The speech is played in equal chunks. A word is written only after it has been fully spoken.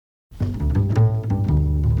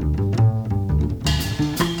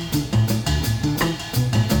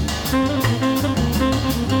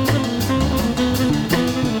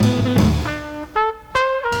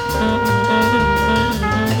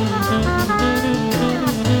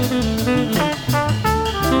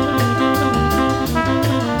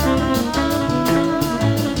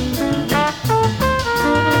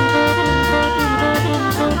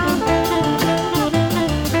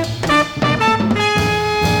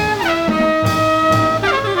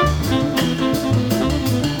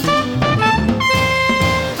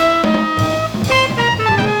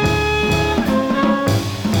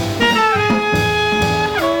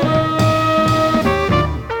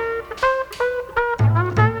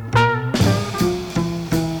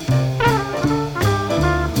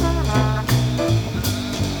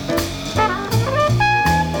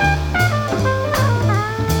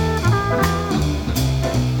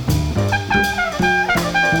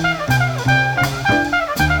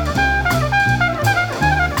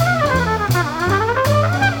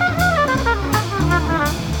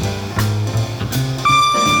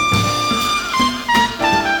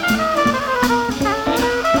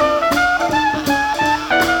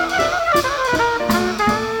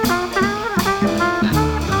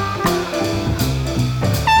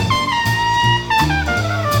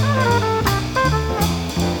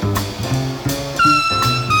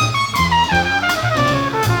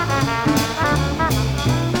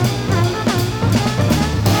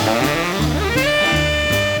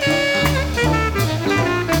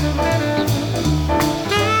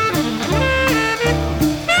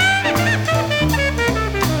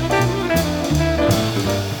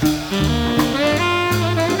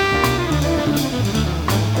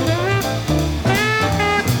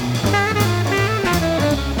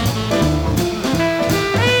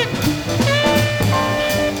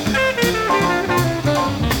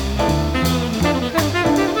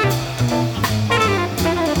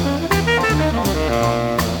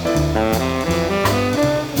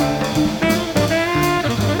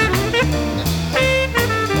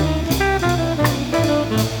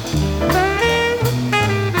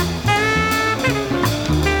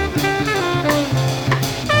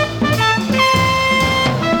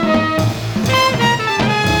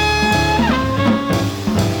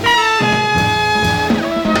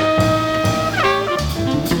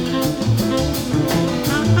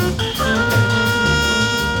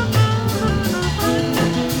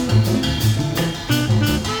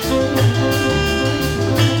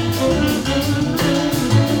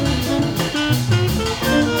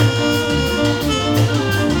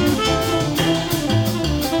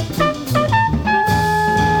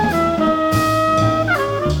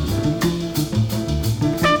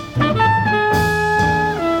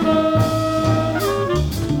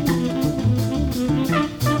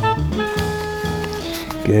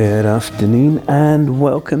Good afternoon and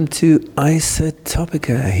welcome to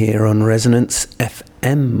Isotopica here on Resonance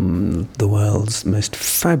FM, the world's most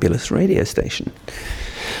fabulous radio station.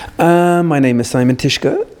 My name is Simon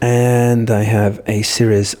Tyszko and I have a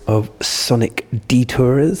series of sonic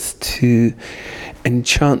detours to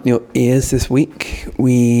enchant your ears this week.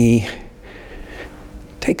 We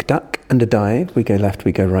take a duck and a dive, we go left,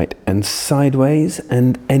 we go right and sideways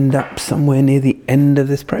and end up somewhere near the end of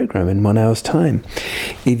this program in 1 hour's time.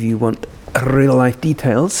 If you want real life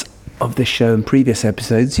details of this show and previous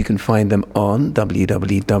episodes, you can find them on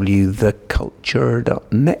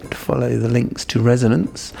www.theculture.net. Follow the links to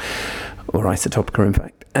Resonance, or Isotopica in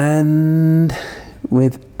fact. And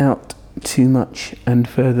without too much and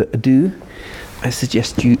further ado, I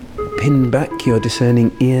suggest you pin back your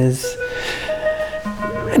discerning ears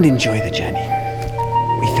and enjoy the journey.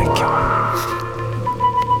 We thank you.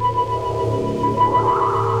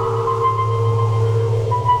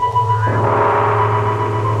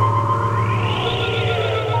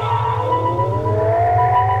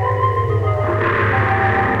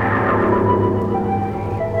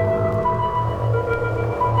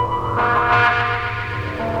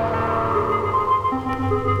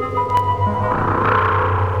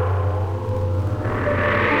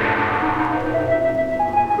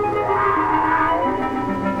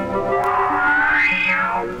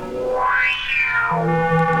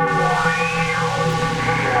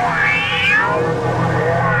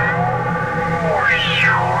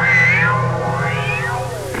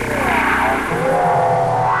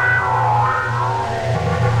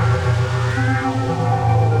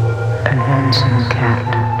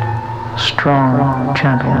 Strong,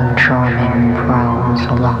 gentle, and charming, prowls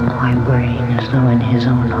along my brain as though in his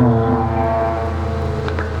own home.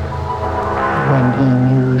 When he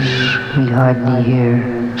mews, we hardly hear,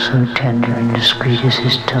 so tender and discreet is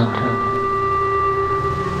his tone.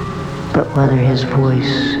 But whether his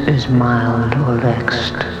voice is mild or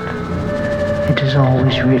vexed, it is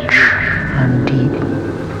always rich and deep.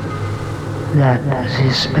 That is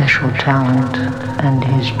his special talent and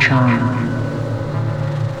his charm.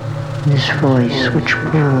 This voice which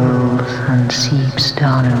whirls and seeps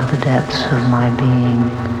down into the depths of my being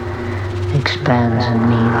expands in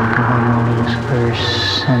me like a harmonious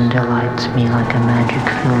verse and delights me like a magic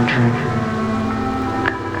philtre.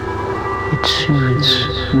 It soothes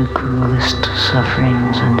the cruelest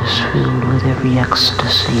sufferings and is filled with every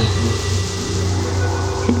ecstasy.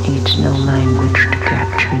 It needs no language to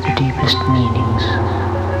capture the deepest meanings.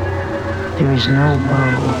 There is no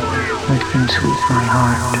bow that can sweep my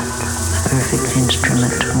heart, a perfect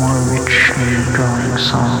instrument more richly drawing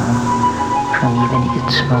song from even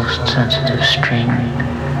its most sensitive string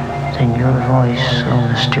than your voice, O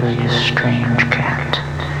mysterious strange cat,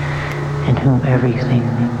 in whom everything,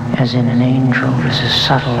 as in an angel, is as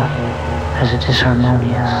subtle as it is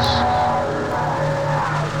harmonious.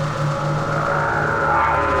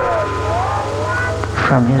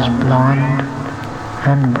 From his blonde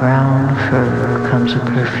and brown fur comes a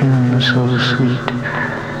perfume so sweet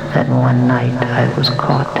that one night I was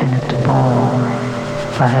caught in its ball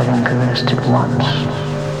by having caressed it once,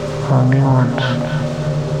 only once.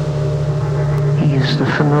 He is the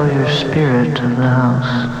familiar spirit of the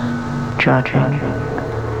house, judging,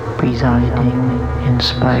 presiding,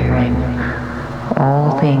 inspiring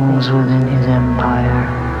all things within his empire.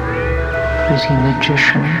 Is he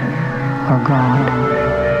magician or God?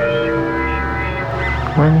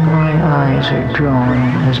 When my eyes are drawn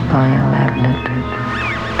as by a magnet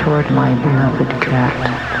toward my beloved cat,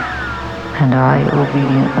 and I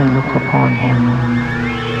obediently look upon him,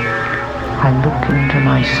 I look into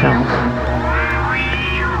myself,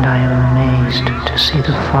 and I am amazed to see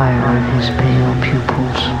the fire of his pale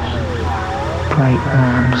pupils, bright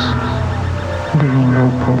lamps, living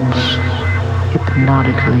opals,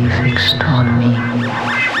 hypnotically fixed on me.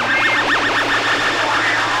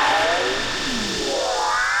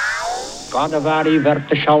 God of Ari, vert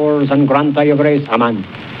the showers and grant thy grace, amen.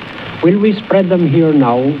 Will we spread them here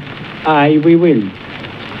now? Aye, we will.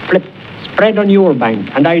 Flip, spread on your bank,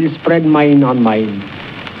 and I'll spread mine on mine.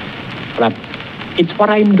 Flap, it's what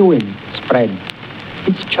I'm doing, spread.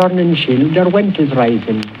 It's churn and chill, their went is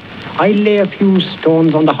rising. I'll lay a few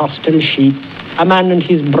stones on the hostel sheets, a man and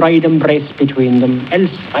his bride embrace between them,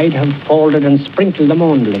 else I'd have folded and sprinkled them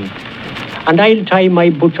only. And I'll tie my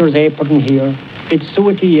butcher's apron here. It's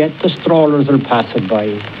suety yet, the strollers will pass it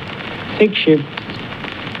by. 6 shifts,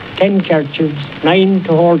 10 kerchiefs, 9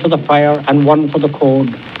 to hold to the fire, and 1 for the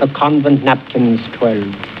code, the convent napkins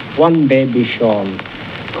 12, 1 baby shawl.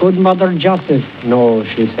 Could Mother Joseph? No,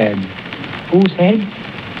 she said. Who said?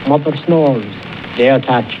 Mother snores. They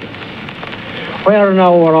attach us. Where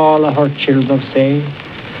now are all her children, say?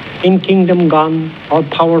 In kingdom gone, or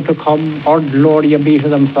power to come, or glory be to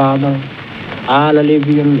them, Father. All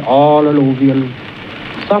alluvial, all alluvial.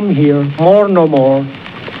 Some here, more no more.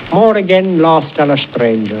 More again lost and a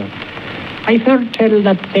stranger. I've heard tell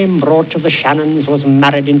that same brooch of the Shannons was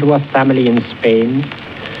married into a family in Spain.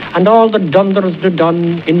 And all the dunders do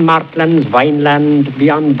done in Martland's Vineland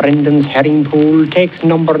beyond Brendan's herring pool takes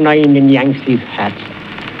number 9 in Yanksy's hat.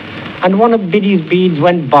 And one of Biddy's beads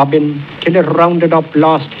went bobbing till it rounded up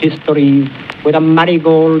lost histories with a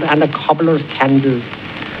marigold and a cobbler's candle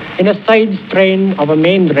in a side strain of a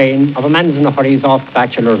main drain of a man's hurries off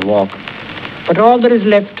Bachelor's Walk. But all that is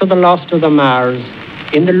left to the lost of the Mars,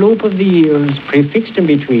 in the loop of the years prefixed in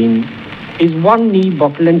between, is one knee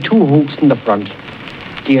buckle and 2 hooks in the front.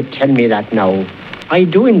 Do you tell me that now? I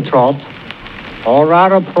do in troth. Or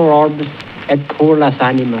rara pro orbis et pur las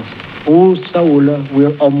animas. O saula,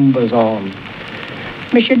 we're umbers all.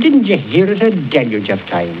 Monsieur, didn't you hear it a deluge of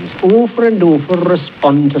times? Over and over,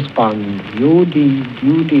 respond to spond. You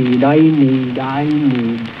did, I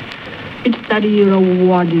need. It's that ear of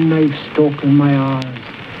wadding knife stuck in my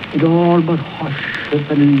eyes. It all but hushes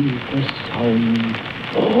and the sound.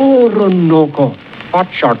 Oh, Ronoko,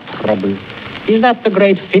 what's your trouble? Is that the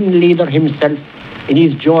great Finn leader himself, in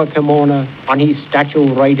his joy Pomona, on his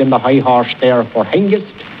statue riding the high horse there for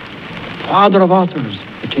Hengist? Father of authors,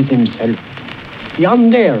 it is himself.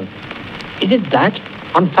 Yon there, is it that,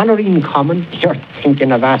 on Fallerine Common, you're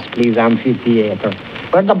thinking of Astley's amphitheatre,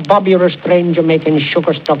 where the bobby or a stranger making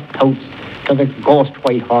sugar-stuck pouts to the ghost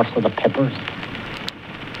white horse of the Peppers?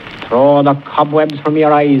 Throw the cobwebs from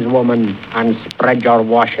your eyes, woman, and spread your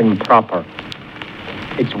washing proper.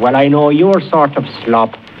 It's well I know your sort of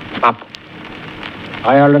slop.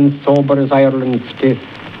 Ireland sober as Ireland stiff.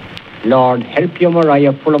 Lord, help you,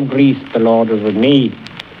 Maria, full of grease. The Lord is with me.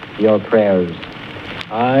 Your prayers.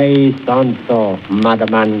 Aye, Santo, Madam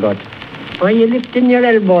Angot. Why you lifting your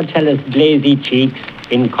elbow, tell us, glazy cheeks,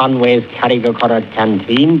 in Conway's Carrigacorrad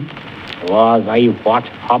canteen? Was I what?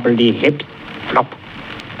 Hobbledy hips? Flop.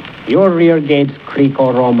 Your rear gates creak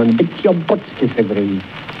or Roman, but your butts disagree.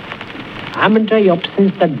 Haven't I up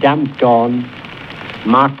since the damp dawn?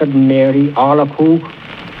 Martha Mary, all a cook,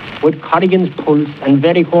 with Corrigan's pulse and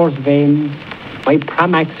varicose veins, my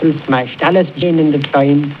pram axle smashed, Alice Jane in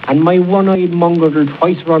decline, and my one-eyed mongrel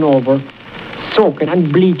twice run over, soaking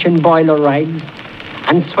and bleaching boiler rags,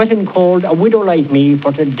 and sweating cold, a widow like me,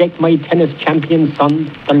 for to deck my tennis champion son,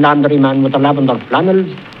 the laundryman with the lavender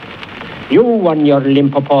flannels. You won your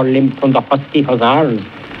limp up all limp from the husky hussars,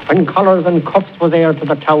 when collars and cuffs was heir to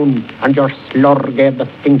the town, and your slur gave the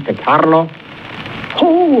stink to Carlo.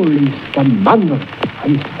 Holy scamander,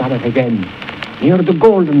 I saw it again, near the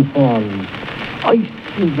Golden Falls.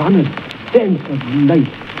 Ice on it, sense of light.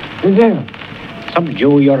 And there,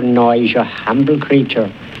 subdue your noise, you humble creature.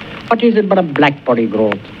 What is it but a blackberry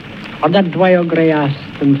growth? Or that dwyer grey ass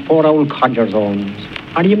and 4 old codger's owns?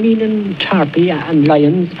 Are you meaning Tarpey and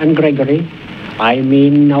Lyons and Gregory? I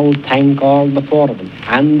mean now thank all the 4 of them,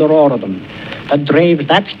 and the roar of them, that drave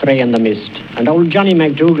that stray in the mist, and old Johnny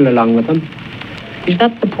MacDougall along with them. Is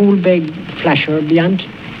that the pool-beg flasher beyond?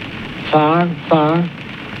 Far, far?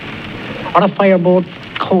 Or a fireboat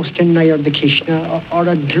coasting nigher the Kishna, or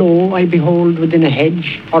a glow I behold within a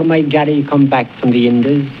hedge, or my Gary come back from the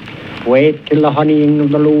Indies? Wait till the honeying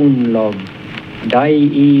of the loon, love. Die,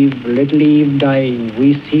 Eve, little Eve, die.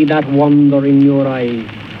 We see that wonder in your eye.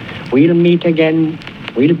 We'll meet again,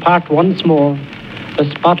 we'll part once more. The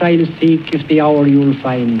spot I'll seek is the hour you'll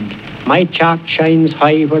find. My chart shines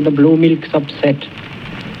high where the blue milk's upset.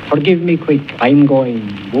 Forgive me quick, I'm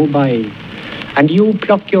going, go-bye. And you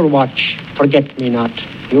pluck your watch, forget me not,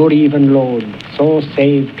 your even load, so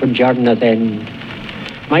saved to journey's end.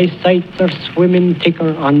 My sights are swimming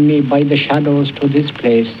thicker on me by the shadows to this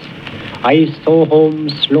place. I so home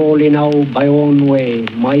slowly now by own way,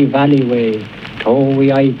 my valley way,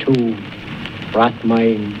 Towie I too,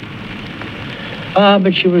 Rathmine.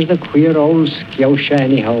 But she was the queer old scousha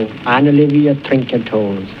anyhow, Anne Olivia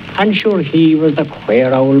Trinket-Toes. And sure he was the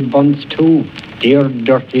queer old bunce too, dear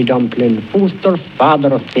dirty dumpling, who's their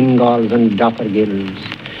father of Fingalls and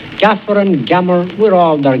Dothergills. Gaffer and Gammer were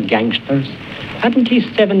all their gangsters. Hadn't he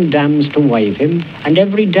 7 dams to wive him, and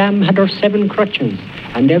every dam had her 7 crutches,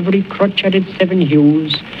 and every crutch had its 7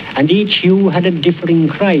 hues, and each hue had a differing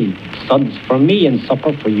cry. Suds for me and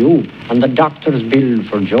supper for you, and the doctor's bill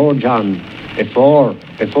for Joe John. Before,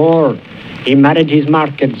 he married his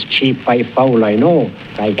markets cheap by foul, I know,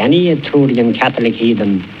 like any Etrurian Catholic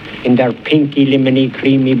heathen, in their pinky, lemony,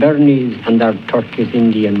 creamy burnies and their Turkish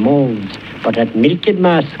Indian molds. But at milked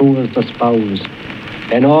mass, who was the spouse?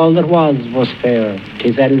 Then all that was fair,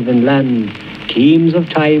 'tis elven land, teams of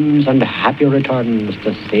times and happy returns,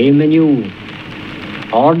 the same anew.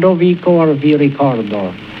 Ordo vico or vi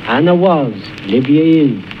ricordo, Anna was, Livia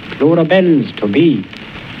is, plura bells to be.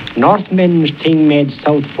 Northmen's thing made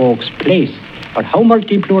South folks place, but how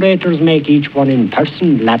multiplurators make each one in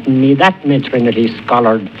person, Latin me that, me Trinity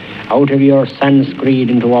scholard, out of your Sanskrit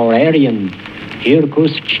into our Aryan.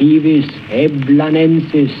 Hircus civis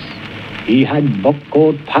eblanensis, he had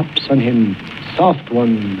buckcoat paps on him, soft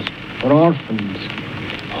ones for orphans.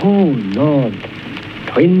 Oh, Lord,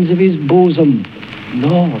 twins of his bosom,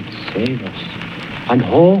 Lord save us. And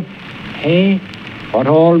ho, hey, what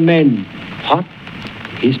all men, hot,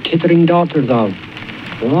 his tittering daughters of.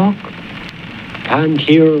 Walk, can't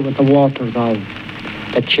hear what the waters of,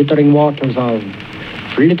 the chittering waters of,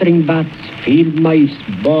 flittering bats, field mice,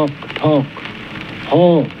 balk, talk.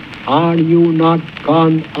 Ho, are you not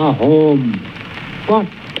gone a-home? What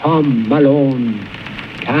Tom Malone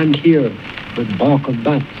can't hear with balk of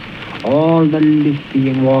bats, all the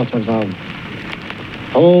liffying waters of.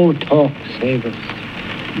 Oh, talk, save us.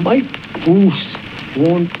 My goose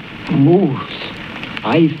won't moose.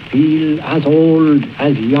 I feel as old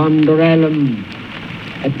as yonder elm.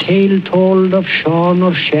 A tale told of Sean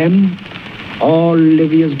or Shem, all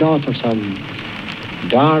Livia's daughter sons.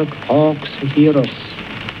 Dark hawks hear us.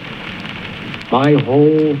 My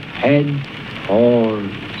whole head falls.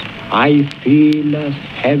 I feel as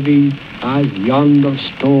heavy as yonder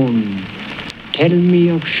stone. Tell me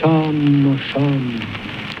of Sean or Sean.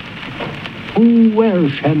 Who were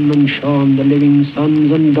Shem and Sean, the living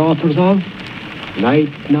sons and daughters of?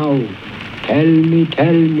 Night now, tell me,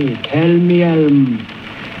 elm.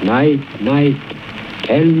 Night,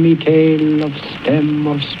 tell me tale of stem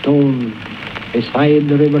or stone, beside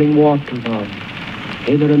the rivering waters of,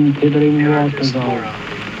 hither and thithering waters of.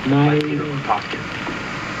 Night.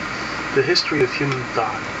 The history of human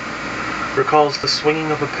thought recalls the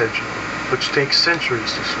swinging of a pendulum, which takes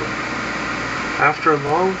centuries to swing. After a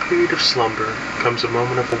long period of slumber comes a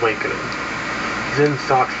moment of awakening. Then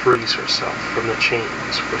thought frees herself from the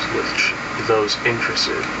chains with which those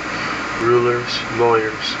interested, rulers,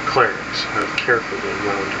 lawyers, clerics, have carefully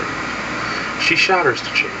unwound her. She shatters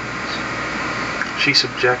the chains. She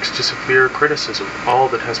subjects to severe criticism all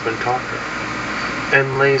that has been taught her,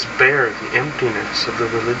 and lays bare the emptiness of the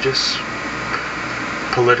religious,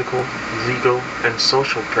 political, legal, and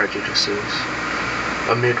social prejudices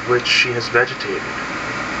amid which she has vegetated.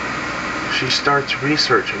 She starts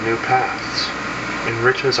researching new paths,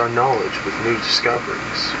 enriches our knowledge with new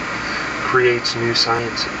discoveries, creates new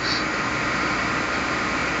sciences.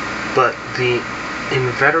 But the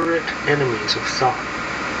inveterate enemies of thought,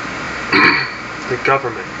 the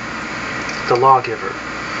government, the lawgiver,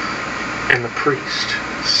 and the priest,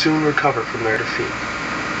 soon recover from their defeat.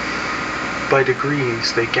 By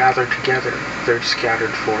degrees, they gather together their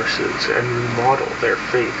scattered forces and remodel their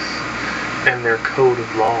faith and their code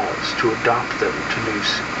of laws to adopt them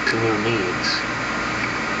to new needs.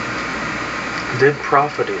 Then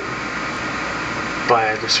profiting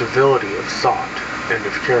by the servility of thought and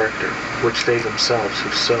of character, which they themselves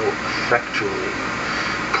have so effectually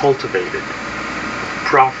cultivated,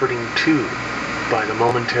 profiting too by the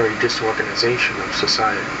momentary disorganization of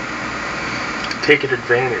society, taking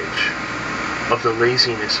advantage of the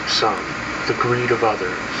laziness of some, the greed of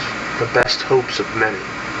others, the best hopes of many,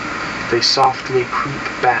 they softly creep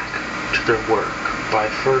back to their work by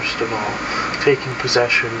first of all taking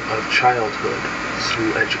possession of childhood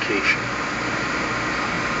through education.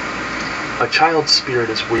 A child's spirit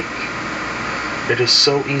is weak. It is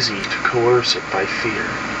so easy to coerce it by fear.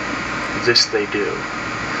 This they do.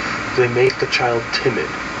 They make the child timid,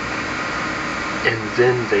 and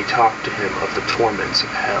then they talk to him of the torments of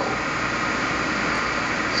hell.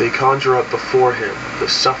 They conjure up before him the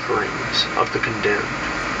sufferings of the condemned,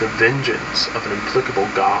 the vengeance of an implacable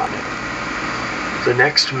God. The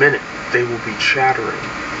next minute they will be chattering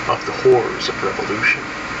of the horrors of revolution,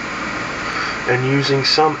 and using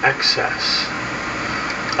some excess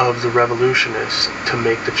of the revolutionists to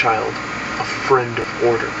make the child a friend of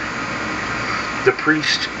order. The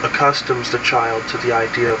priest accustoms the child to the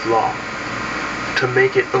idea of law, to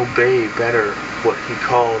make it obey better what he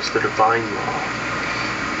calls the divine law,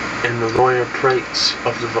 and the lawyer prates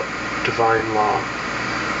of the divine law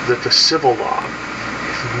that the civil law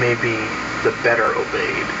may be the better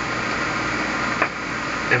obeyed.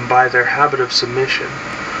 And by their habit of submission,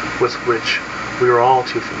 with which we are all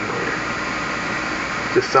too familiar,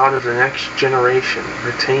 the thought of the next generation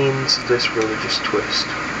retains this religious twist,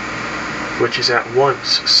 which is at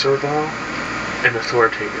once servile and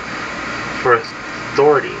authoritative. For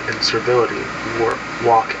authority and and servility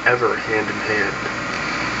walk ever hand in hand.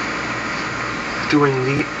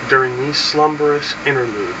 During these slumberous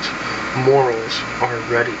interludes, morals are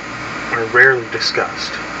rarely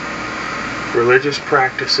discussed. Religious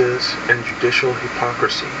practices and judicial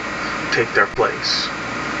hypocrisy take their place.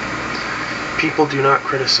 People do not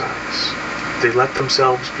criticize. They let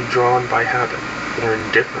themselves be drawn by habit or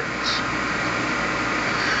indifference.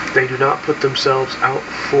 They do not put themselves out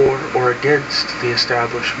for or against the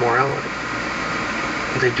established morality.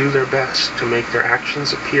 They do their best to make their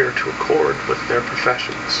actions appear to accord with their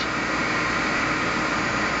professions.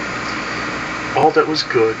 All that was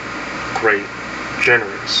good, great,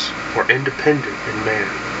 generous, or independent in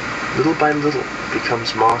man, little by little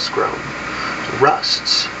becomes moss-grown,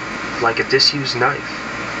 rusts like a disused knife.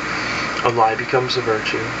 A lie becomes a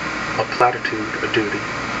virtue, a platitude a duty.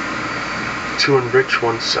 To enrich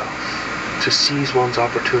oneself, to seize one's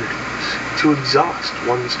opportunities, to exhaust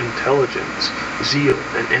one's intelligence, zeal,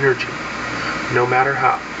 and energy, no matter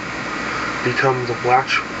how, become the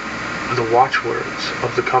watchwords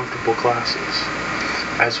of the comfortable classes,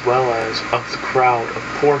 as well as of the crowd of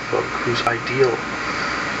poor folk whose ideal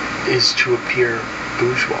is to appear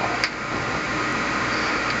bourgeois.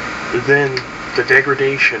 Then the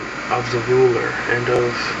degradation of the ruler and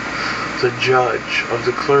of the judge, of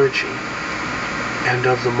the clergy, and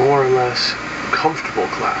of the more or less comfortable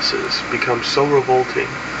classes becomes so revolting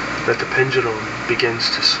that the pendulum begins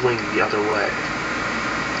to swing the other way.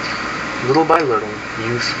 Little by little,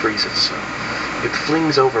 youth frees itself. It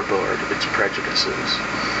flings overboard its prejudices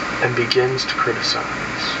and begins to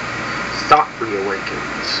criticize. Thought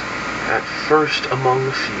reawakens, at first among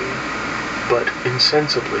the few, but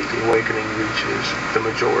insensibly the awakening reaches the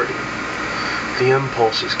majority. The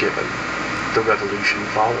impulse is given, the revolution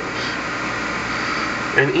follows.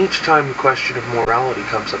 And each time the question of morality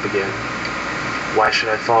comes up again, why should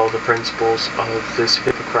I follow the principles of this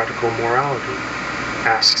hypocritical morality?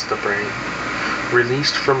 Asks the brain.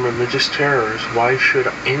 Released from religious terrors, why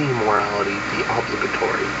should any morality be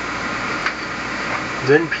obligatory?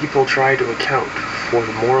 Then people try to account for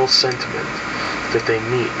the moral sentiment that they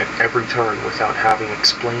meet at every turn without having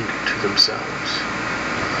explained it to themselves.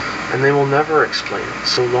 And they will never explain it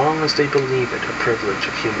so long as they believe it a privilege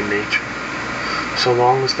of human nature. So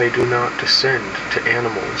long as they do not descend to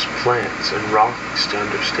animals, plants, and rocks to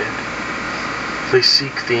understand it. They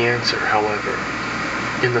seek the answer, however,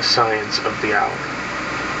 in the science of the hour.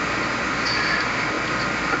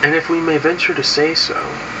 And if we may venture to say so,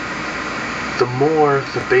 the more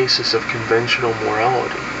the basis of conventional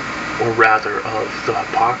morality, or rather of the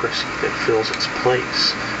hypocrisy that fills its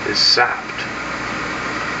place, is sapped,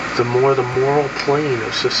 the more the moral plane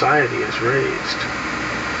of society is raised.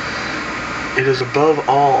 It is above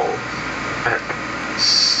all at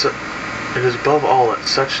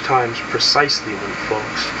such times precisely when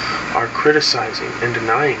folks are criticizing and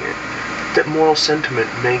denying it that moral sentiment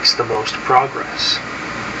makes the most progress.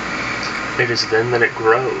 It is then that it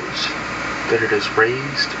grows, that it is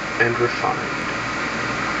raised and refined.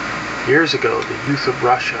 Years ago, the youth of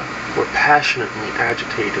Russia were passionately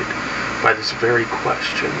agitated by this very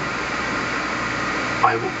question.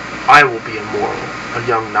 I will be immoral, a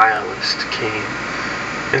young nihilist came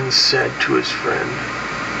and said to his friend,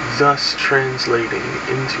 thus translating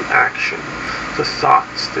into action the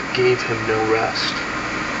thoughts that gave him no rest.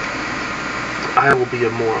 I will be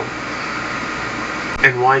immoral.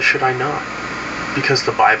 And why should I not? Because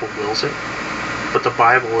the Bible wills it. But the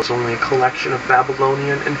Bible is only a collection of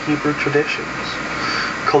Babylonian and Hebrew traditions,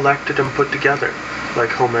 collected and put together like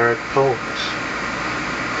Homeric poems.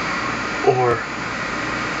 Or,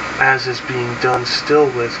 as is being done still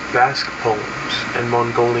with Basque poems and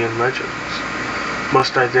Mongolian legends,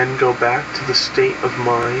 must I then go back to the state of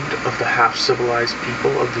mind of the half-civilized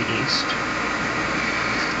people of the East?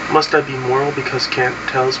 Must I be moral because Kant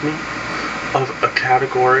tells me of a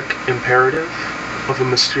categoric imperative, of a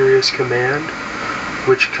mysterious command,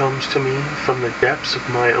 which comes to me from the depths of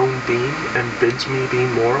my own being and bids me be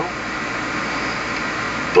moral?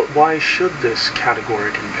 But why should this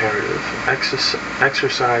categoric imperative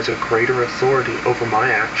exercise a greater authority over my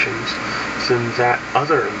actions than that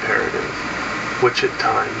other imperative, which at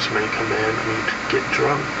times may command me to get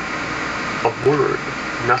drunk? A word,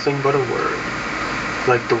 nothing but a word,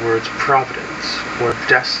 like the words providence or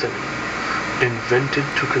destiny, invented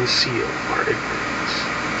to conceal our ignorance.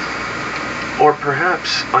 Or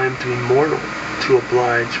perhaps I am to be mortal to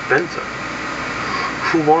oblige Bentha,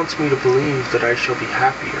 who wants me to believe that I shall be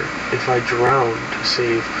happier if I drown to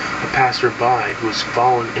save a passer-by who has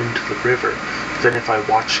fallen into the river than if I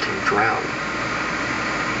watched him drown.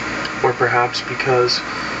 Or perhaps because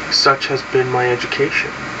such has been my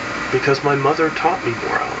education, because my mother taught me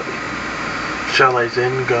morality. Shall I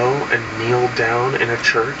then go and kneel down in a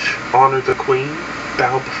church, honor the Queen,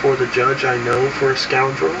 bow before the judge I know for a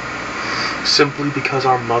scoundrel, simply because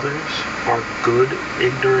our mothers, our good,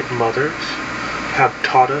 ignorant mothers, have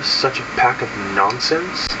taught us such a pack of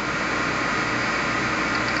nonsense?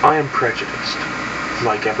 I am prejudiced,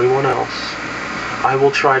 like everyone else. I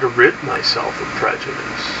will try to rid myself of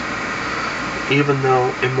prejudice. Even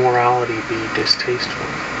though immorality be distasteful,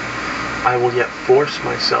 I will yet force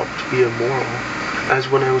myself to be immoral, as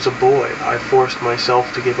when I was a boy I forced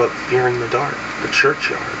myself to give up fearing the dark, the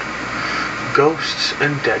churchyard, ghosts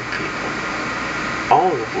and dead people,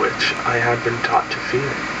 all of which I had been taught to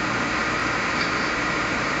fear.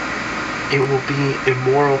 It will be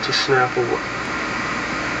immoral to snap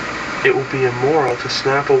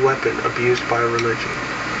a weapon abused by a religion.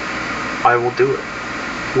 I will do it,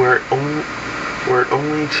 were it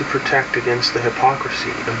only to protect against the hypocrisy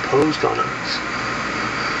imposed on us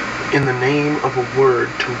in the name of a word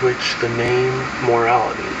to which the name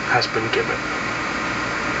morality has been given.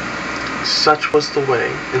 Such was the way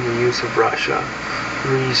in the youth of Russia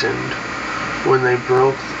reasoned when they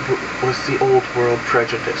broke with the old world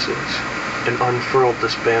prejudices and unfurled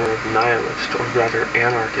this banner of nihilist, or rather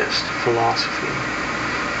anarchist, philosophy,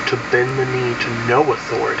 to bend the knee to no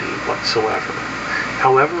authority whatsoever,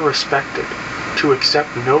 however respected, to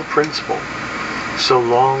accept no principle, so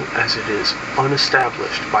long as it is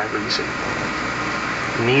unestablished by reason.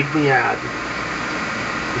 Need we add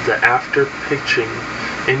that after pitching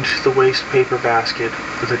into the waste paper basket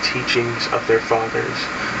the teachings of their fathers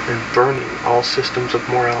and burning all systems of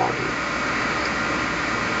morality,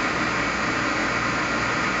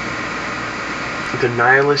 the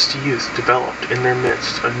nihilist youth developed in their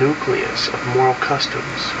midst a nucleus of moral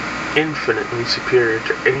customs infinitely superior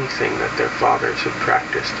to anything that their fathers had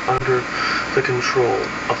practiced under the control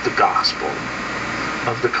of the gospel,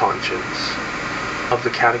 of the conscience, of the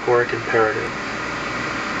categoric imperative,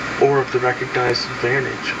 or of the recognized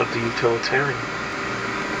advantage of the utilitarian.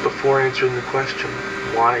 Before answering the question,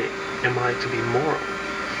 why am I to be moral?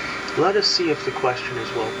 Let us see if the question is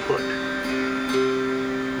well put.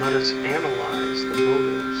 Let us analyze the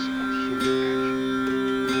motives of human action.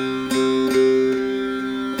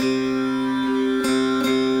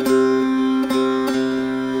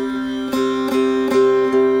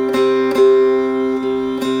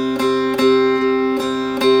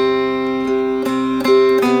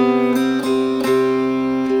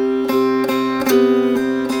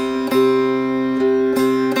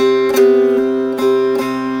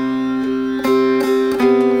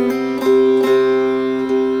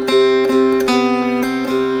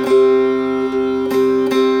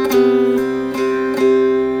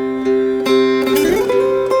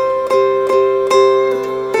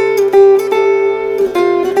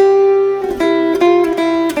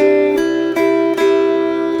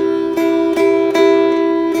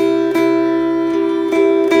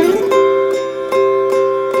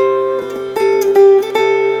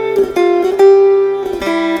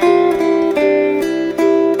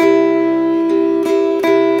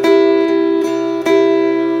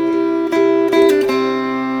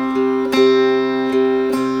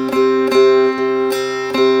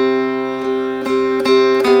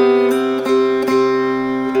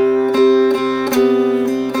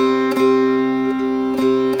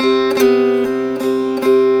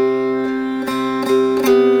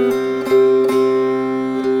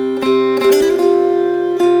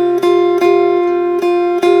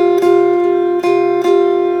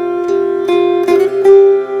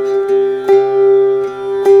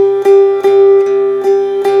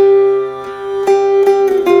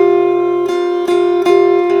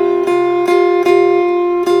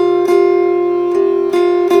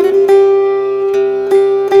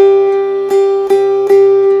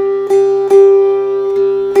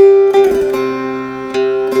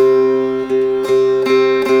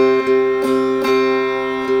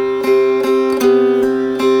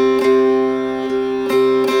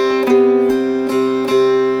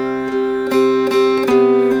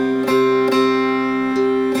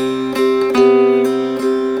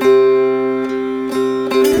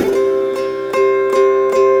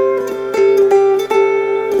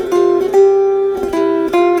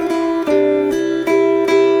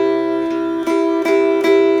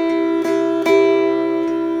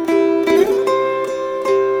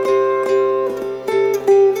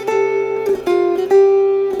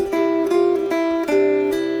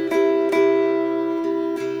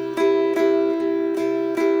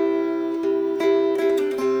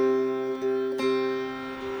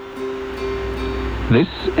 This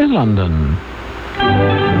is London.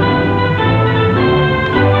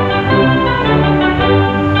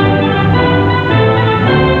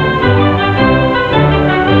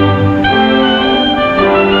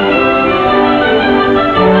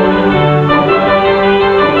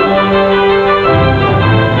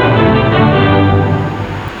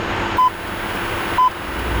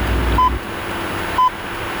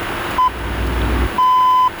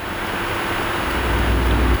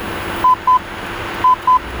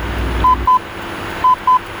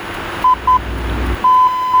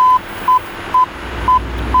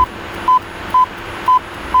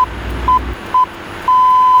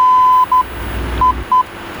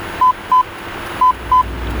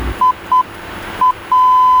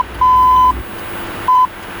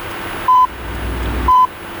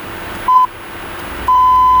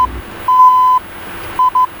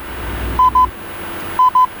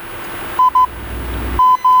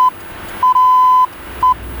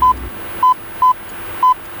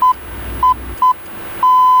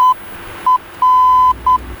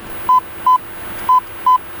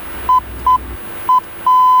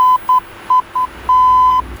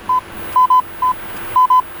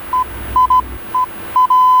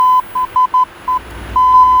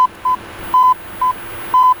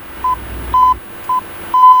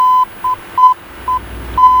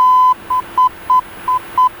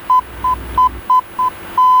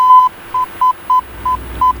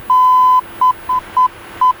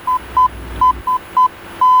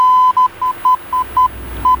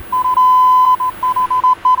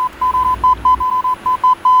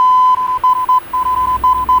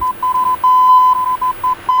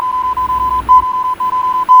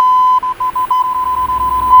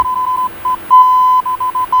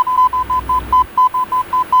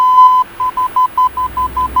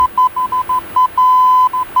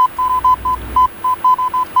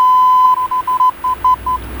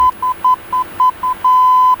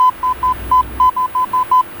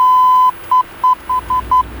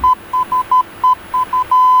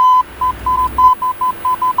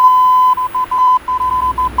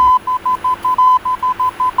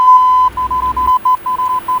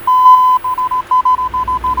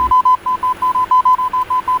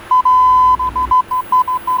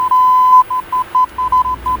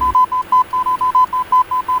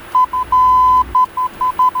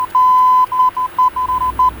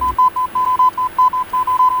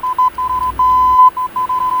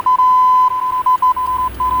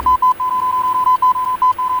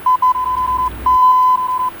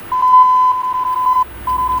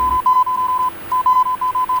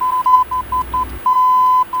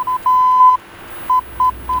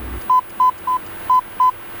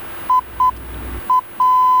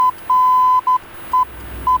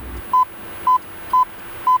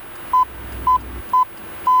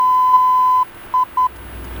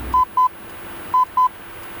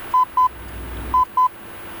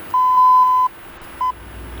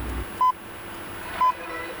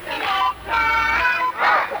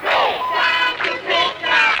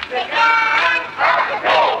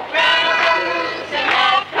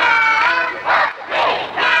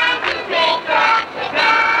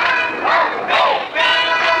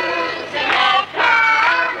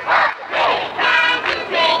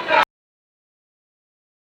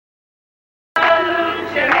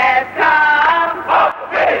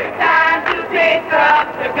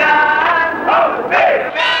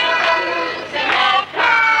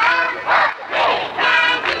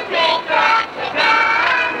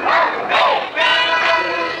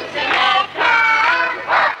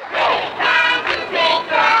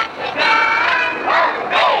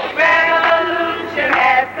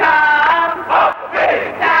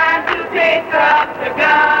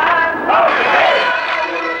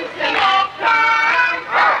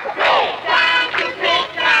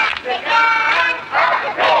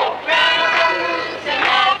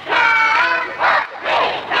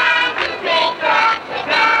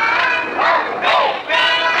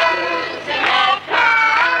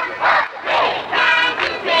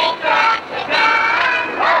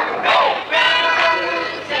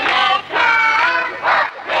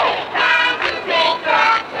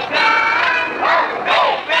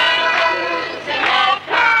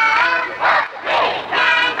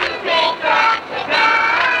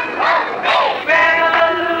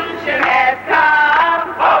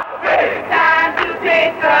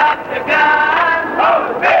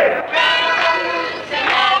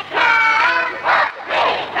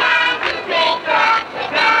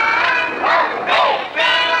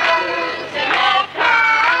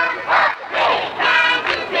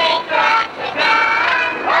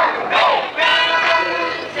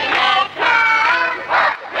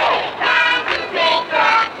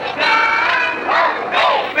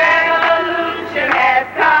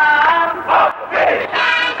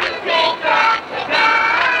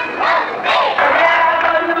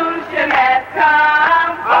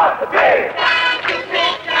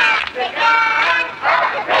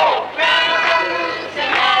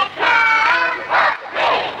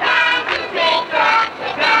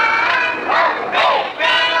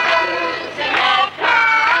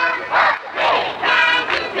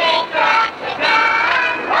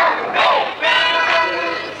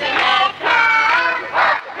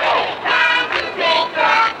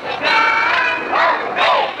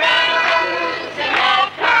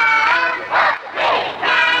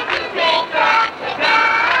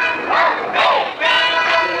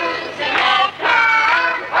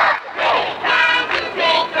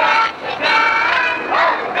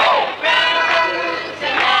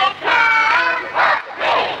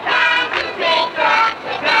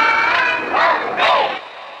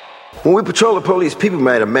 When we patrol the police, people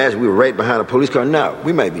might imagine we were right behind a police car. No,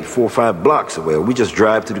 we might be 4 or 5 blocks away. We just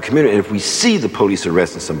drive through the community, and if we see the police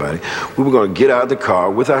arresting somebody, we were going to get out of the car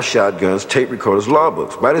with our shotguns, tape recorders, law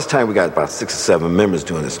books. By this time, we got about 6 or 7 members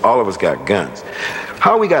doing this. All of us got guns.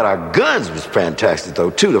 How we got our guns was fantastic, though,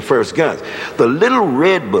 too, the first guns. The little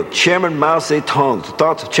red book, Chairman Mao Zedong, The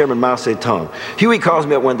Thoughts of Chairman Mao Zedong. Huey calls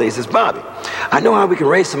me up one day, he says, Bobby, I know how we can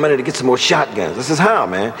raise some money to get some more shotguns. I says, how,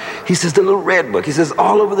 man? He says, the little red book. He says,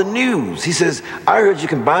 all over the news. He says, I heard you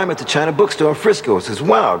can buy them at the China bookstore in Frisco. He says,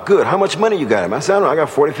 wow, good. How much money you got him? I said, I don't know, I got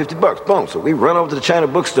 40, 50 bucks. Boom. So we run over to the China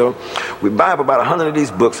bookstore. We buy up about 100 of these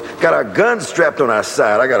books, got our guns strapped on our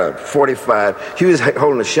side. I got a 45. Huey's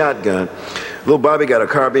holding a shotgun. Little Bobby got a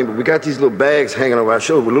carbine, but we got these little bags hanging over our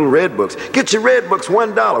shoulder with little red books. Get your red books,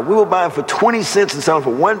 $1. We will buy them for 20 cents and sell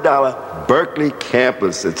them for $1. Berkeley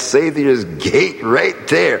campus at Xavier's Gate right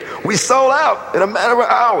there. We sold out in a matter of an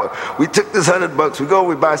hour. We took this $100. We go,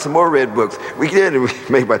 we buy some more red books. We did, and we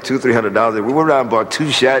made about $200, $300. We went around and bought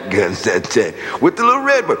 2 shotguns that day with the little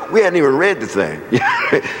red book. We hadn't even read the thing.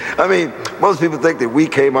 I mean, most people think that we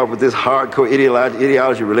came up with this hardcore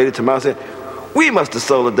ideology related to Mao Zedong. We must have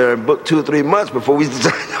sold the darn book 2 or 3 months before we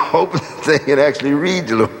started to open the thing and actually read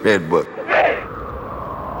the little red book.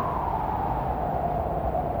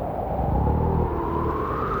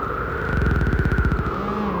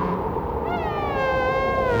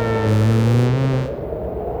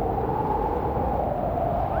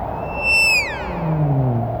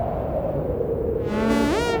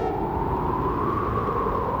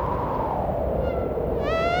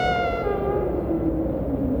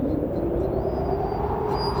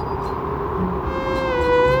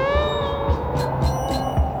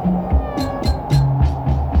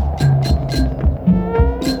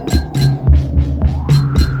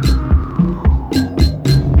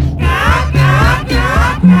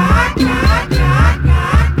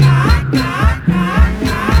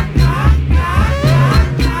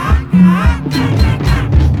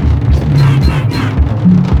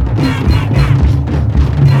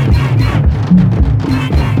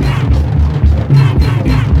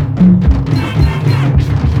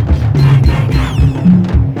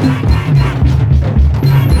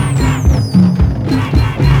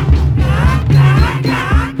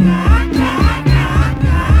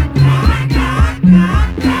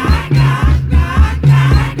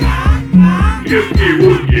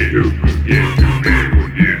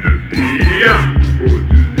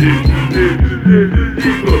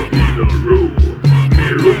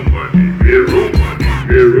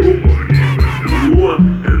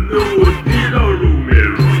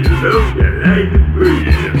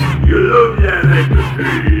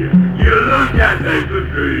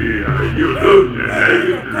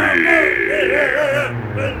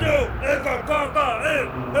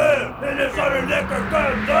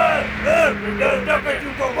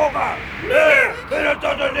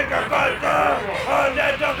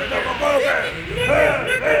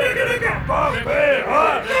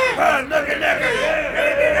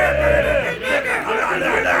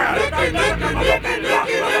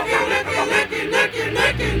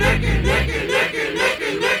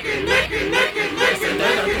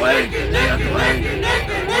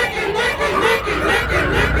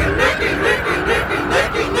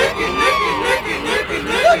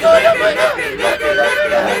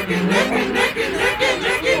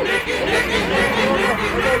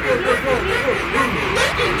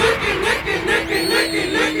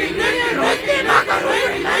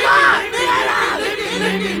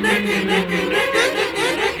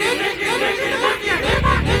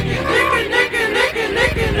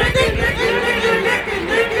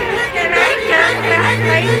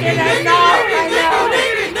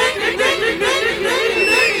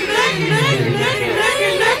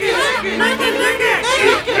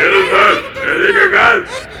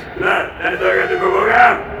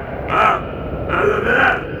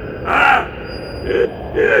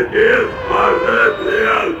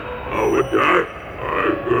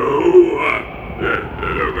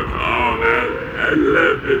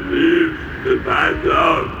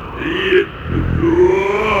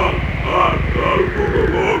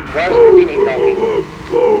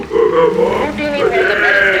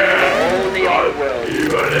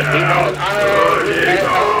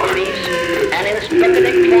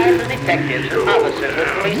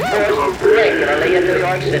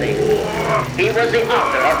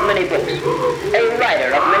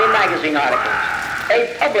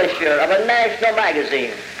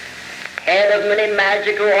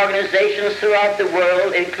 Throughout the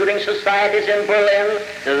world, including societies in Berlin,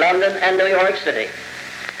 London, and New York City.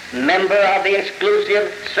 Member of the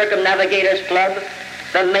exclusive Circumnavigators Club,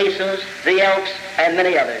 the Masons, the Elks, and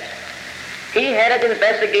many others. He headed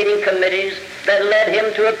investigating committees that led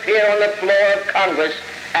him to appear on the floor of Congress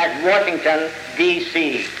at Washington,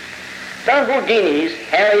 D.C. The Houdinis,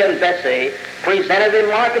 Harry and Bessie, presented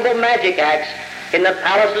remarkable magic acts in the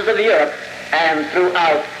palaces of Europe and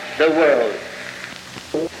throughout the world.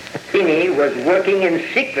 Houdini was working in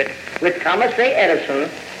secret with Thomas A. Edison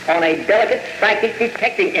on a delicate psychic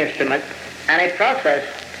detecting instrument and a process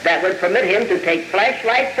that would permit him to take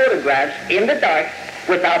flashlight photographs in the dark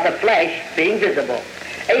without the flash being visible.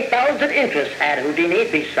 1,000 interests had Houdini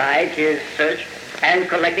besides his search and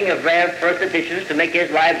collecting of rare first editions to make his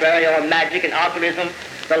library on magic and occultism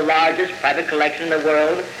the largest private collection in the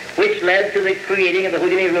world, which led to the creating of the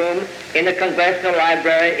Houdini Room in the Congressional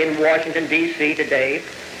Library in Washington, D.C. today.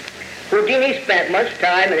 Houdini spent much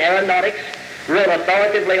time in aeronautics, wrote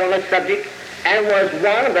authoritatively on the subject, and was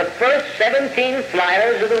one of the first 17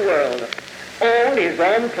 flyers of the world, owned his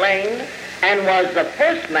own plane, and was the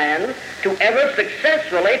first man to ever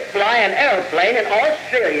successfully fly an airplane in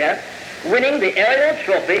Australia, winning the aerial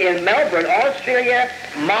trophy in Melbourne, Australia,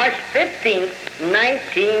 March 15,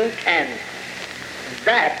 1910.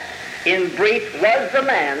 That, in brief, was the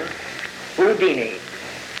man, Houdini.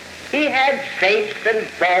 He had safes and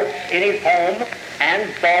vaults in his home and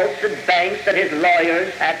vaults and banks that his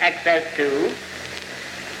lawyers had access to.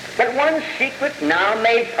 But one secret now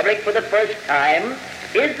made public for the first time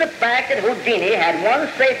is the fact that Houdini had one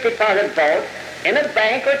safe deposit vault in a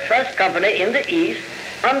bank or trust company in the East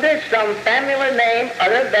under some familiar name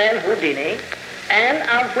other than Houdini, and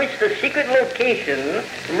of which the secret location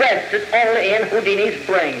rested only in Houdini's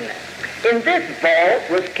brain. In this vault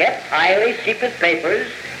was kept highly secret papers,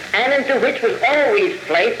 and into which was always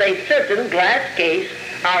placed a certain glass case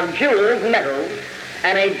of jeweled metals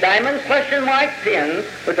and a diamond question mark pin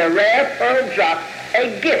with a rare pearl drop,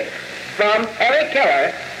 a gift from Harry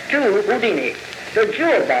Keller to Houdini. The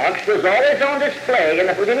jewel box was always on display in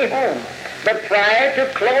the Houdini home, but prior to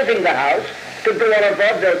closing the house to go on a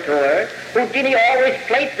vaudeville tour, Houdini always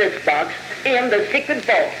placed this box in the secret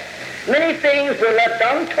vault. Many things were left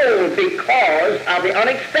untold because of the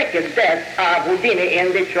unexpected death of Houdini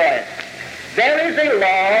in Detroit. There is a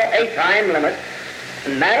law, a time limit,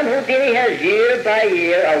 and Madame Houdini has year by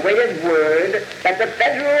year awaited word that the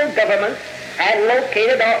federal government had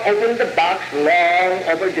located or opened the box long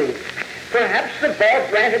overdue. Perhaps the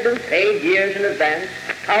vault rent had been paid years in advance.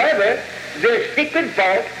 However, this secret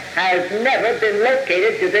vault has never been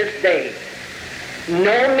located to this day.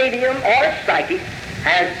 No medium or psychic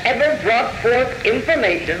has ever brought forth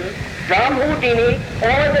information from Houdini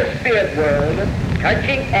or the spirit world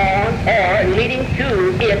touching on or leading to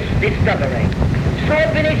its discovery. So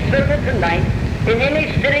if any servant tonight in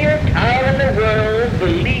any city or town in the world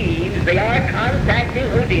believes they are contacting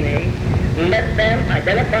Houdini, let them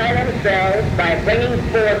identify themselves by bringing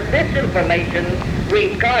forth this information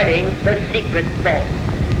regarding the secret vault.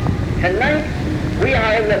 Tonight, we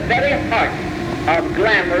are in the very heart of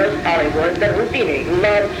glamorous Hollywood that Houdini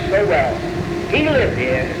loved so well. He lived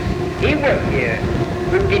here. He worked here.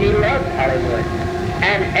 Houdini loved Hollywood.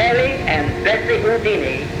 And Harry and Bessie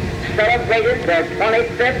Houdini celebrated their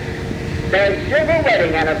 25th, their silver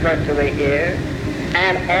wedding anniversary here,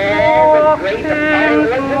 and all the great Hollywood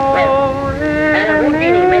was present. And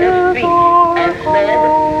Houdini made a speech and said,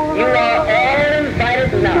 "You are all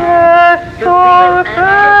invited now to see us at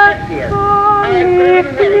our 50th, our third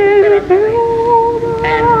wedding ceremony."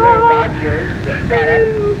 And Will Rogers got up and gave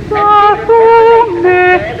a proclamation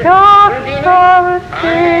and said, "Houdini, I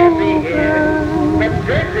be here, but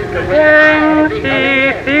this is the way I be here."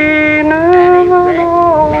 And he said,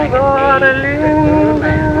 like a little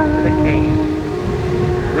man to the king.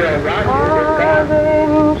 Will Rogers is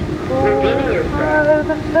gone. Houdini is gone.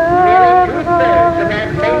 Nearly 2/3 of that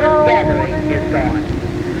famous gathering is gone.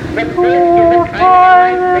 But this is the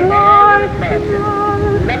kind of life they all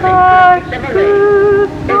loved. Nothing could keep them away.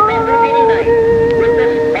 It's on Houdini night, with the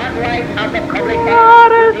spotlight of the public eye,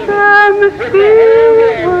 with the whole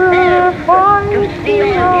world to see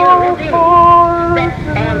and hear Houdini steps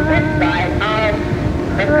on this side of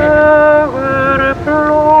the curtain. Now, let us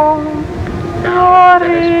bow our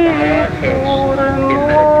heads in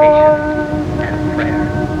meditation and prayer.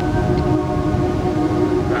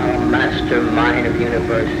 Thou mastermind of the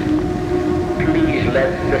universe, please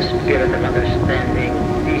let the spirit of understanding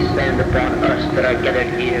descend upon us that are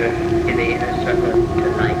gathered here in the inner circle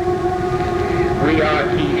tonight. We are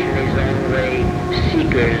each in his own way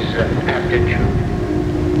seekers after truth.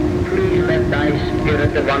 Please let thy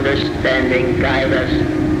spirit of understanding guide us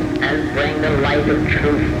and bring the light of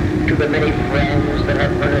truth to the many friends that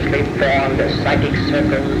have earnestly formed psychic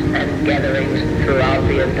circles and gatherings throughout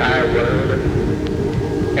the entire world.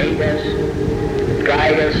 Aid us,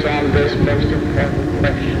 guide us on this most important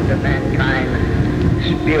question of mankind,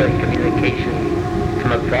 spirit communication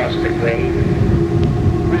from across the grave.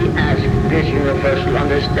 We ask this universal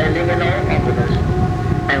understanding in all humbleness,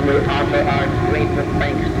 and we offer our grateful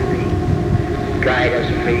thanks to thee. Guide us,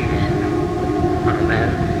 please. Amen.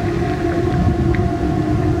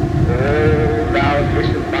 Oh, thou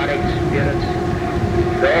disembodied spirits,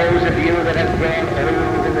 those of you that have grown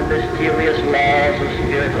old in the mysterious laws of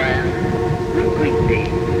spirit land, we greet thee.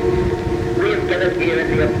 We have gathered here at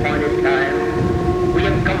the appointed time. We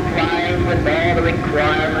have complied with all the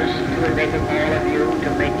requirements to enable all of you to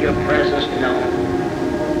make your presence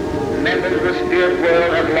known. Members of the spirit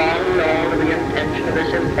world have long known the intention of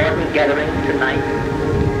this important gathering tonight.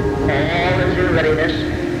 All is in readiness.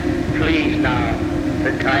 Please now,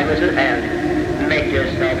 the time is at hand. Make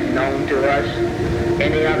yourself known to us.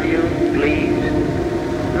 Any of you, please,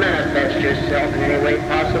 manifest yourself in any way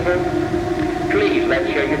possible. Please let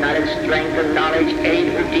your united strength and knowledge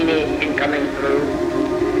aid Houdini in coming through.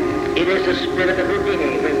 It is the spirit of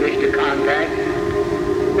Houdini we wish to contact.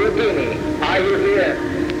 Houdini, are you here?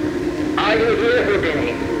 Are you here,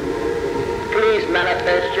 Houdini? Please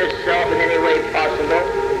manifest yourself in any way possible.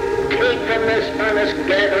 Take from this earnest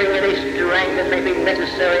gathering any strength that may be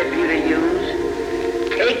necessary for you to use.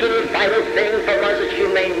 Take any vital thing from us that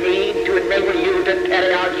you may need to enable you to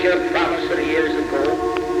carry out your promise of years ago.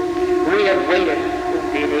 We have waited,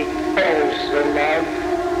 Houdini, oh so long.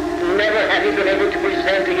 Never have you been able to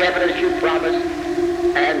present the evidence you promised.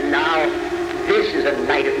 And now, this is a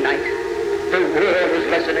night of night. The world is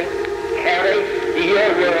listening. Harry, your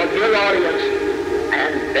world, your audience.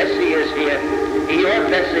 And Bessie is here. Your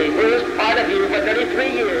Bessie, who is part of you for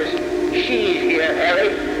 33 years. She's here, Harry,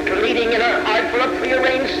 pleading in her heart for a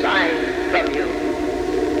prearranged sign from you.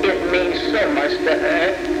 It means so much to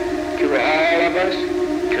her, to all of us,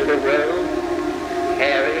 to the world.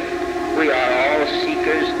 Harry, we are all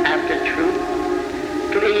seekers after truth.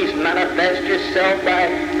 Please manifest yourself by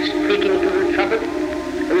speaking through the trumpet.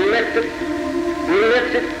 Lift it.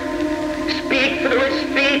 Lift it. Speak through it.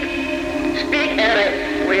 Speak. Speak,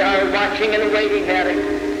 Harry. We are watching and waiting, Harry.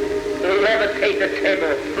 Levitate the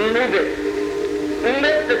table. Move it.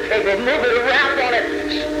 Lift the table. Move it around on it.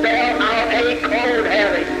 Spell out a code,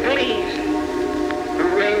 Harry. Please.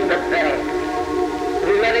 Ring the bell.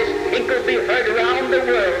 Let his tinkle be heard around the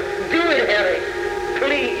world. Do it, Harry.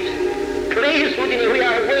 Please. Please, Houdini, we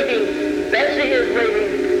are waiting. Bessie is waiting.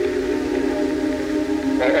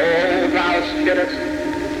 Oh, thou spirits,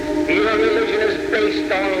 your religion is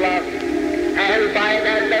based on love. And by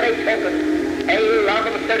that very token, a love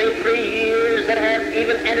of 33 years that has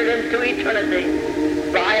even entered into eternity.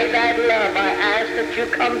 By that love, I ask that you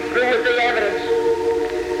come through with the evidence.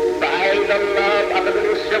 By the love of the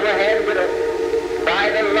little silver-haired widow. By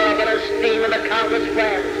the love and esteem of the countless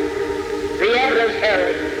friends. The evidence,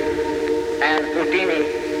 Harry. And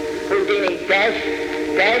Houdini, Dash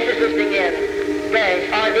is listening in. Dash,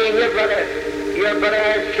 Harding, your brother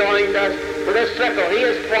has joined us with a circle he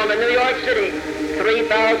has formed in New York City,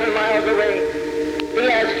 3,000 miles away. He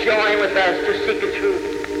has joined with us to seek the truth.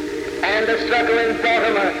 And the circle in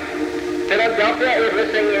Baltimore, Philadelphia is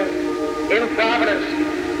listening in Providence,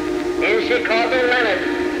 in Chicago, Leonard,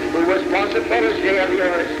 who was once a protege of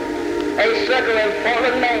yours, a circle in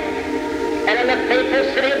Portland, Maine, and in the faithful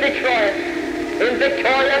city of Detroit, in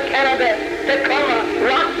Victoria, Canada, Tacoma,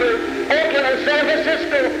 Rockford, Oakland, and San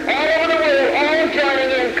Francisco, all over the world, all joining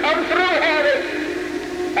in. Come through, Harry.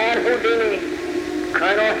 And Houdini,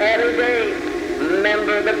 Colonel Harry Day,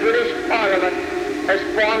 member of the British Parliament, has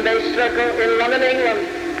formed a circle in London, England.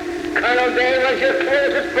 Colonel Day was your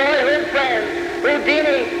closest boyhood friend.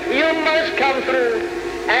 Houdini, you must come through.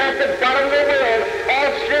 And at the bottom of the world,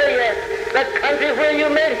 Australia, the country where you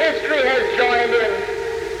made history, has joined in.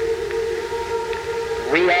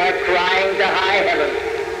 We are crying to high heaven,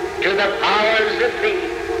 to the powers that be.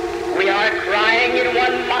 We are crying in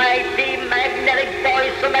one mighty magnetic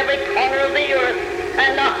voice from every corner of the earth,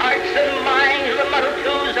 and the hearts and minds of the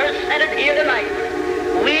multitudes are centered here tonight.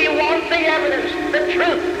 We want the evidence, the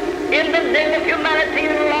truth, in the name of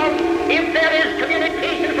humanity and love. If there is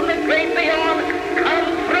communication from the great beyond, come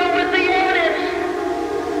through with the evidence.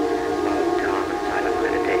 Calm and silent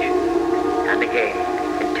meditation. And again,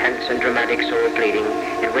 intense and dramatic soul pleading,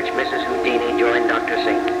 in which Mrs. Houdini joined Dr.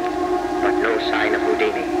 Saint. But no sign of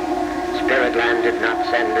Houdini. Spiritland did not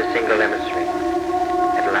send a single emissary.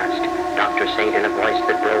 At last, Dr. Saint, in a voice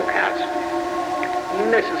that broke, asked,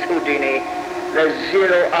 Mrs. Houdini, the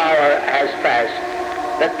 0 hour has passed.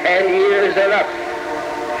 The 10 years are up.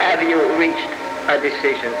 Have you reached a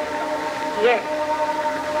decision? Yes.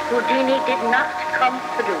 Houdini did not come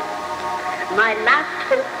through. My last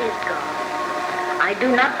hope is gone. I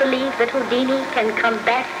do not believe that Houdini can come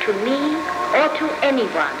back to me or to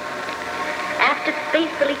anyone. After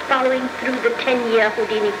faithfully following through the 10-year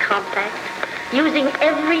Houdini compact, using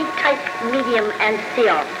every type, medium, and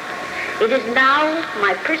seance, it is now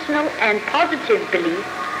my personal and positive belief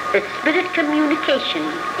that spirit communication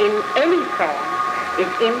in any form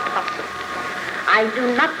is impossible. I do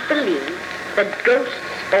not believe that ghosts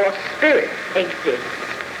or spirits exist.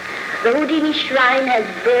 The Houdini shrine has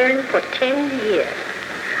burned for 10 years.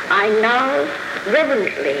 I now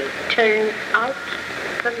reverently turn out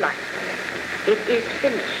the light. It is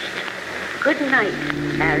finished. Good night,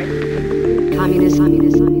 Harry. Communism.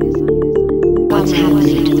 What's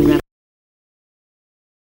happening to the revolution?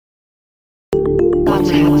 What's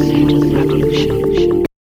happening to the revolution?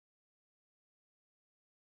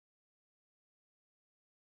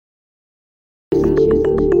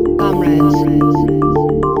 Comrades.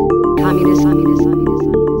 Communism.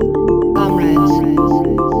 Comrades.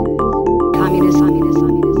 Communism.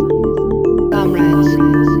 Comrades.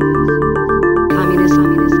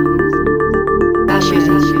 Communism.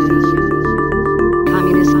 Fascism.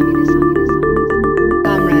 Communism.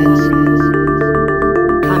 Comrades.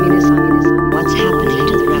 Communism. What's happening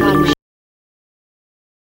to the revolution?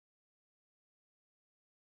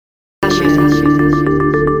 Fascism.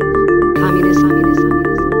 Communism.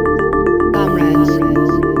 Comrades.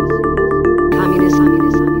 Communism.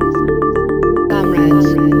 Comrades.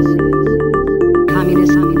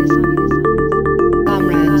 Communism.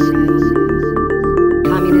 Comrades.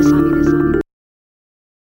 Communism.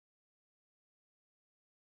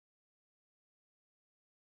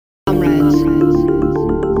 Comrades.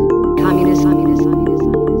 Communism.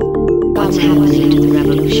 What's happening to the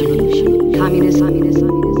revolution? Communism.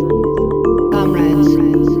 Comrades.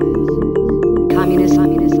 Communism.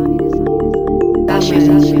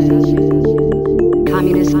 Fascism.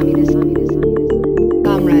 Communism.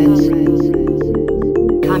 Comrades.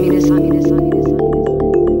 Communism.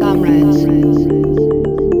 Comrades.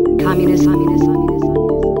 Communism.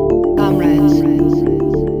 Comrades.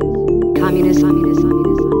 Communism.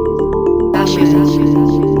 Fascism.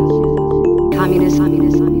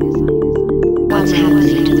 Communism. What's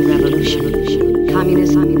happening to the revolution?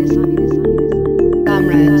 Communism.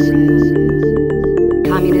 Comrades.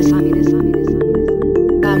 Communism.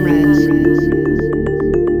 Comrades.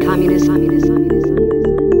 Communism.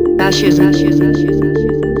 Fascism.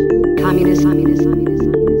 Communism.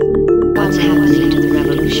 What's happening to the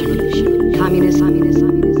revolution? Communism.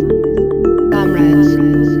 Comrades.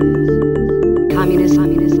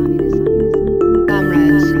 Communism.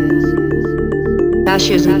 Comrades.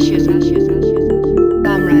 Fascism. Comrades.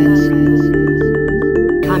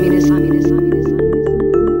 Communism.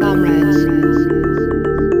 Comrades.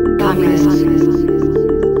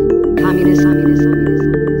 Communism. Communism.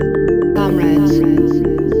 Comrades.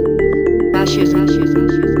 Fascism.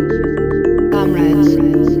 Comrades.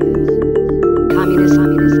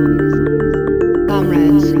 Communism.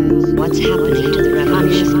 Comrades. What's happening to the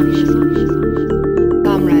revolution?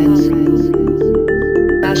 Comrades.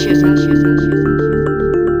 Fascism.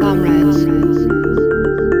 Comrades.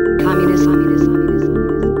 Communism.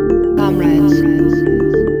 Comrades.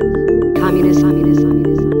 Communism.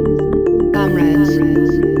 Comrades.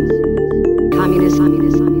 Communism.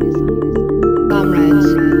 Comrades.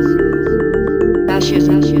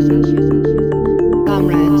 Fascism.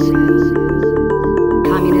 Comrades.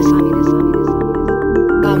 Communism.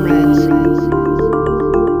 Comrades.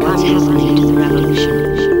 What's happening to the revolution?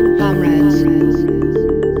 Comrades.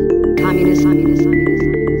 Communism.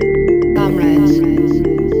 Comrades.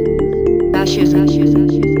 Fascism.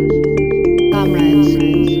 Comrades.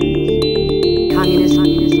 Communism.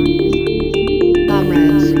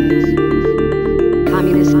 Comrades.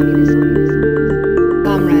 Communism.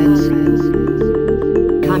 Comrades.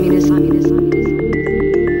 Communism.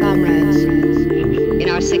 Comrades. In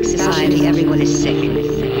our sick society, everyone is sick.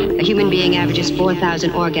 A human being averages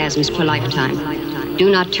 4,000 orgasms per lifetime. Do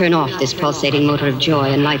not turn off this pulsating motor of joy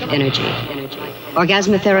and life energy.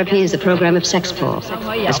 Orgasmotherapy is the program of Sexpol,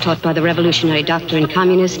 as taught by the revolutionary doctor and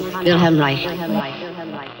communist Wilhelm Reich.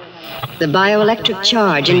 The bioelectric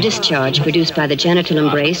charge and discharge produced by the genital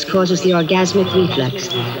embrace causes the orgasmic reflex,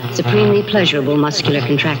 supremely pleasurable muscular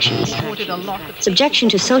contractions. Subjection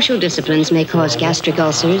to social disciplines may cause gastric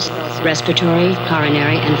ulcers, respiratory,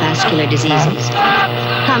 coronary, and vascular diseases.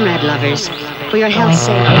 Comrade lovers, for your health's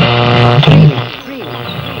sake,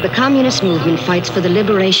 the communist movement fights for the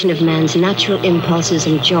liberation of man's natural impulses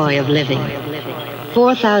and joy of living.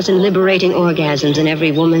 4,000 liberating orgasms in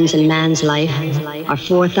every woman's and man's life are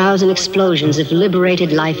 4,000 explosions of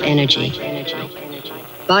liberated life energy.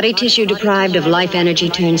 Body tissue deprived of life energy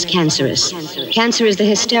turns cancerous. Cancer is the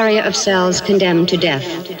hysteria of cells condemned to death.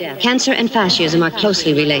 Cancer and fascism are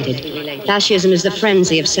closely related. Fascism is the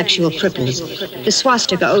frenzy of sexual cripples. The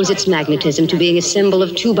swastika owes its magnetism to being a symbol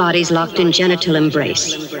of two bodies locked in genital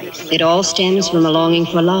embrace. It all stems from a longing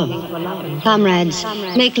for love. Comrades,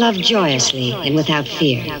 make love joyously and without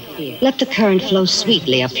fear. Let the current flow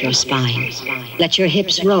sweetly up your spine. Let your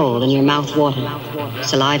hips roll and your mouth water.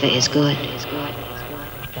 Saliva is good.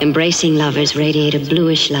 Embracing lovers radiate a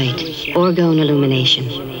bluish light, orgone illumination,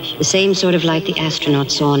 the same sort of light the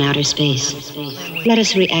astronauts saw in outer space. Let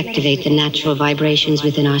us reactivate the natural vibrations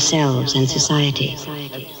within ourselves and society.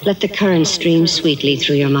 Let the current stream sweetly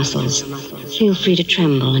through your muscles. Feel free to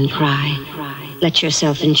tremble and cry. Let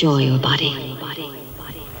yourself enjoy your body.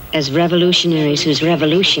 As revolutionaries whose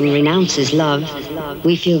revolution renounces love,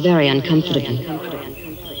 we feel very uncomfortable.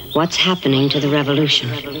 What's happening to the revolution?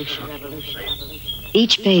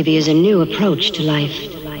 Each baby is a new approach to life.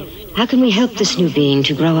 How can we help this new being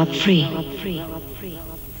to grow up free?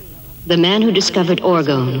 The man who discovered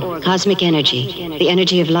orgone, cosmic energy, the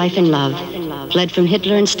energy of life and love, fled from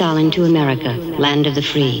Hitler and Stalin to America, land of the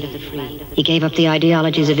free. He gave up the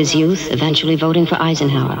ideologies of his youth, eventually voting for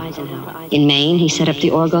Eisenhower. In Maine, he set up the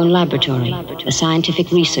Orgone Laboratory, a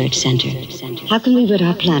scientific research center. How can we rid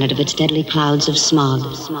our planet of its deadly clouds of smog?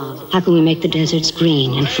 How can we make the deserts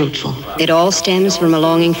green and fruitful? It all stems from a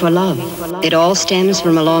longing for love. It all stems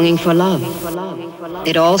from a longing for love.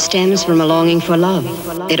 It all stems from a longing for love.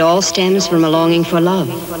 It all stems from a longing for love.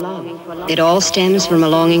 It all stems from a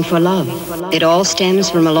longing for love. It all stems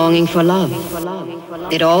from a longing for love.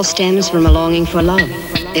 It all stems from a longing for love.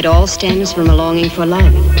 It all stems from a longing for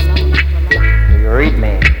love. You read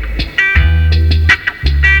me.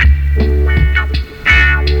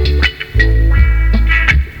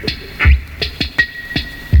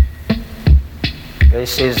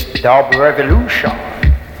 This is Dub Revolution.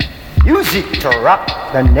 Music to rock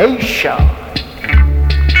the nation.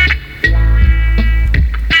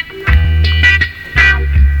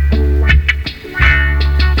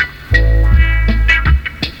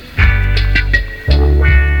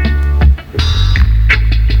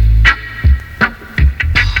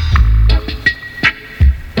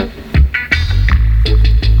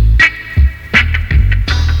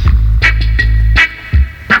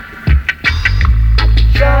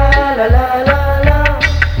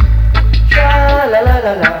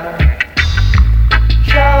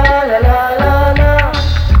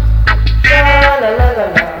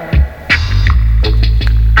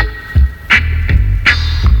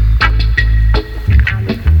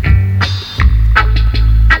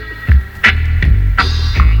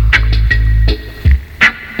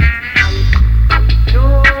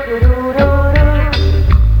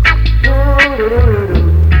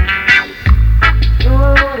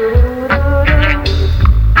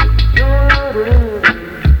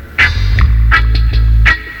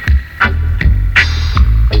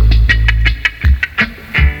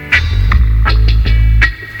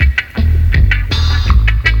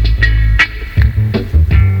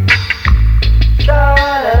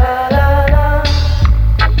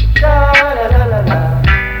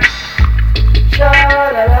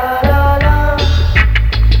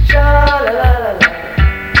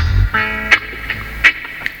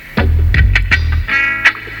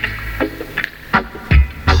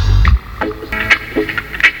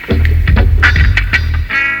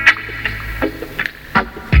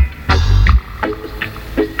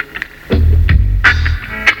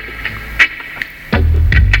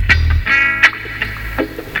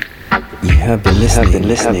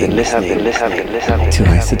 Listening to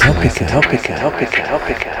Isotopica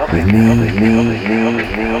with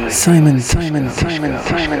me, Simon.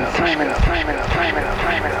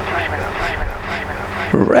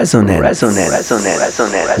 Resonance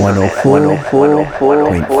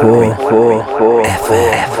 104.4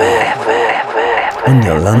 FM on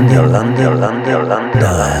your London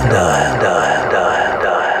dial.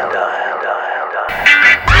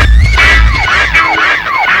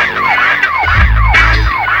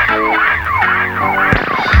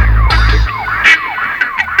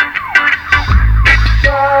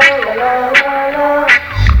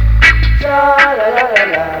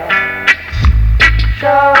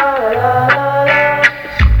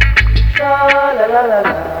 La la la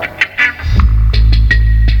la